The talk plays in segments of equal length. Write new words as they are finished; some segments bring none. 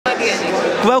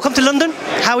Welcome to London.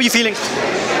 How are you feeling?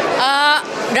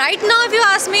 Right now, if you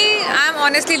ask me, I'm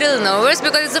honestly a little nervous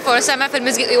because it's the first time my film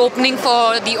is opening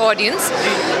for the audience.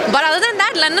 But other than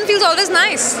that, London feels always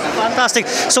nice. Fantastic.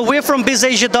 So we're from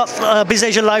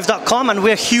BizAsiaLive.com and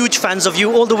we're huge fans of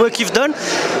you, all the work you've done.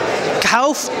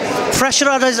 How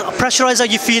pressurized are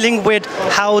you feeling with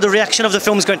how the reaction of the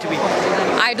film is going to be?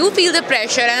 I do feel the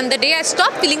pressure, and the day I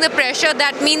stop feeling the pressure,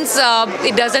 that means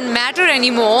it doesn't matter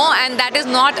anymore, and that is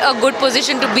not a good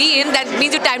position to be in. That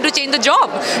means it's time to change the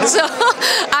job. So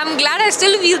I'm glad I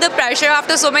still feel the pressure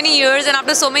after so many years and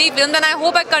after so many films, and I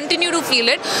hope I continue to feel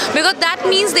it, because that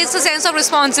means there's a sense of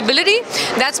responsibility.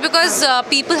 That's because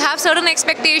people have certain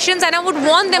expectations, and I would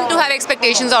want them to have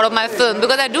expectations out of my film,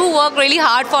 because I do work really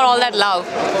hard for all that love.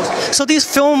 So these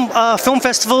film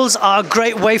festivals are a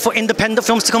great way for independent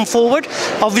films to come forward.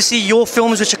 Obviously your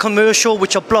films, which are commercial,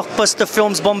 which are blockbuster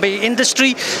films, Bombay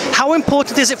industry. How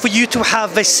important is it for you to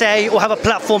have a say or have a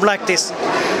platform like this?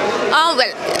 Well,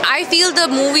 I feel the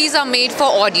movies are made for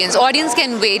audience. Audience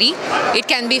can vary. It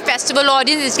can be festival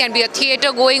audience, it can be a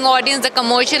theatre-going audience, the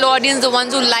commercial audience, the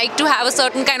ones who like to have a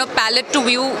certain kind of palette to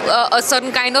view a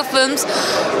certain kind of films.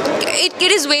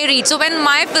 It is varied. So when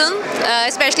my film,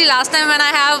 especially last time when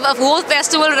I have a whole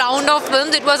festival round of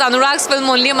films, it was Anurag's film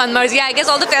only, Man Marzi. I guess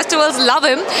all the festivals love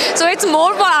him. So it's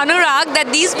more for Anurag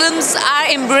that these films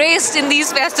are embraced in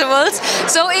these festivals.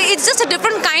 So it's just a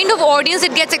different kind of audience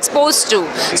it gets exposed to.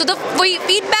 So the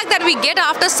feedback that we get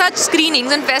after such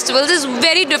screenings and festivals is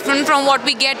very different from what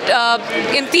we get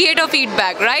in theatre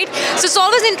feedback, right? So it's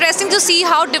always interesting to see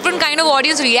how different kind of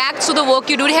audience reacts to the work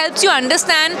you do. It helps you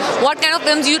understand what kind of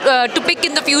films you to pick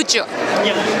in the future.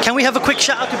 Yeah. Can we have a quick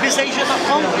shout out to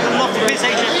BizAsia.com?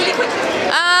 Really quick.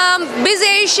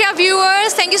 BizAsia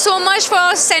viewers, thank you so much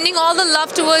for sending all the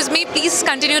love towards me. Please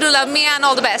continue to love me, and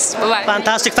all the best. Bye-bye.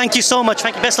 Fantastic. Thank you so much.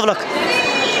 Thank you. Best of luck.